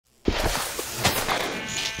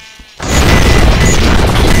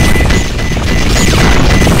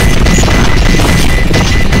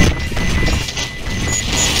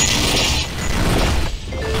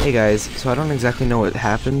Hey guys, so I don't exactly know what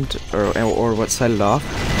happened or what set it off,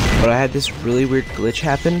 but I had this really weird glitch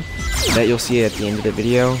happen that you'll see at the end of the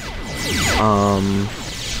video.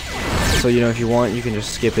 So you know, if you want, you can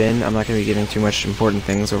just skip in. I'm not going to be giving too much important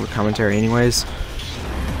things over commentary anyways.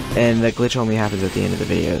 And that glitch only happens at the end of the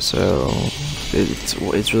video, so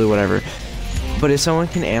it's really whatever. But if someone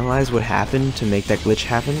can analyze what happened to make that glitch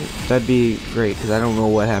happen, that'd be great, because I don't know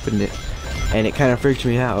what happened, and it kind of freaked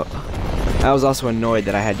me out. I was also annoyed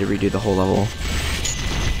that I had to redo the whole level.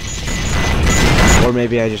 Or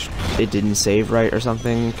maybe it didn't save right or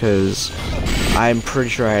something, because I'm pretty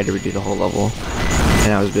sure I had to redo the whole level.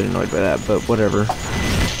 And I was a bit annoyed by that, but whatever.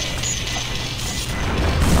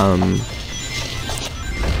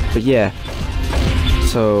 But yeah.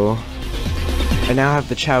 So I now have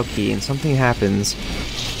the Chow key, and something happens.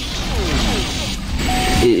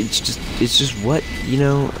 It's just what, you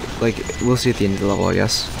know, like, we'll see at the end of the level, I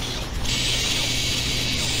guess.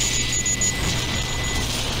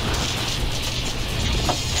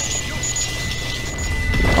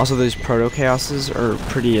 Also, those proto-chaoses are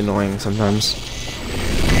pretty annoying sometimes.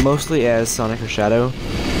 Mostly as Sonic or Shadow.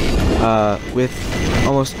 With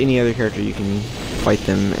almost any other character you can fight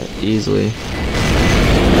them easily.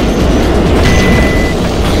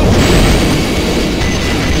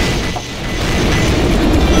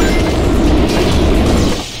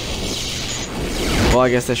 Well, I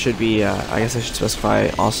guess that should be, I guess I should specify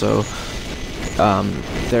also,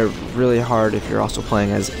 they're really hard if you're also playing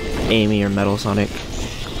as Amy or Metal Sonic.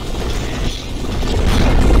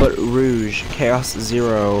 But Rouge, Chaos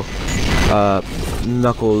Zero,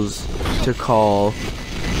 Knuckles, to call,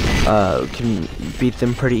 can beat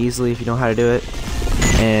them pretty easily if you know how to do it.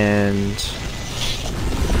 And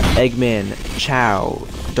Eggman, Chow,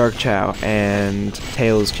 Dark Chow, and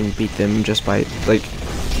Tails can beat them just by, like,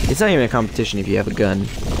 it's not even a competition if you have a gun.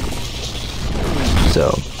 So.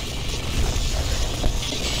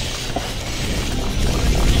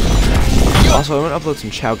 Also, I'm gonna upload some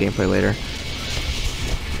Chow gameplay later.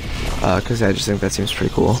 Because I just think that seems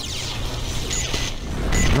pretty cool.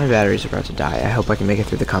 My batteries are about to die. I hope I can make it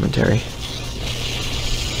through the commentary.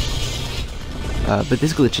 But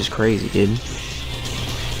this glitch is crazy, dude.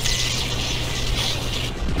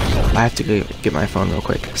 I have to go get my phone real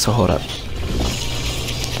quick, so hold up.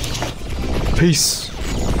 Peace!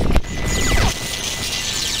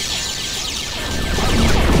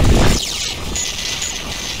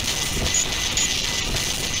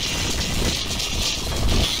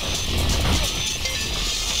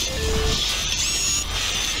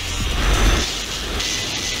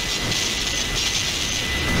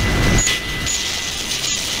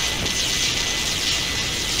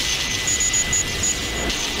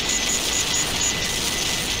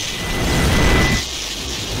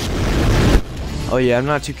 Oh yeah, I'm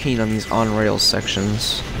not too keen on these on-rails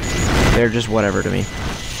sections. They're just whatever to me.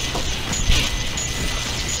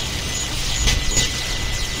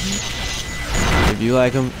 If you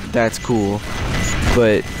like them, that's cool.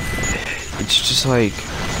 But it's just like,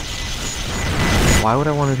 why would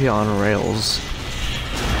I want to be on rails?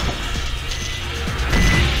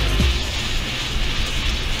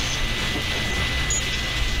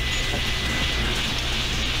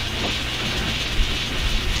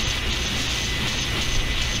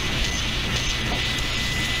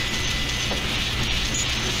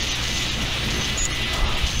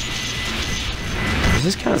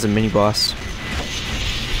 Does this count as a mini-boss?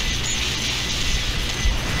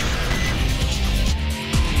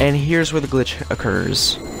 And here's where the glitch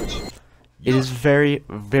occurs. It is very,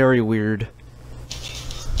 very weird.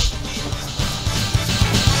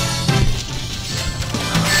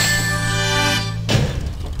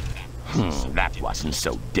 That wasn't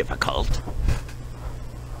so difficult.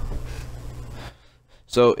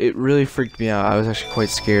 So it really freaked me out. I was actually quite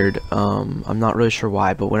scared. I'm not really sure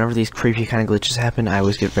why, but whenever these creepy kind of glitches happen, I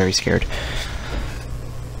always get very scared.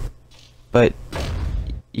 But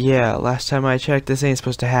yeah, last time I checked, this ain't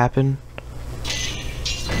supposed to happen.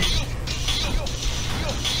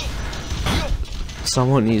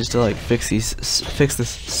 Someone needs to like fix this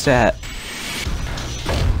stat.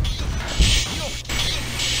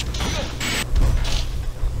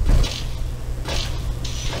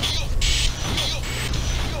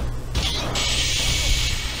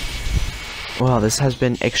 Well, this has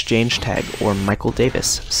been Exchange Tag, or Michael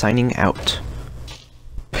Davis, signing out.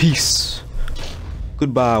 Peace.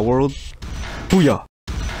 Goodbye, world. Booyah.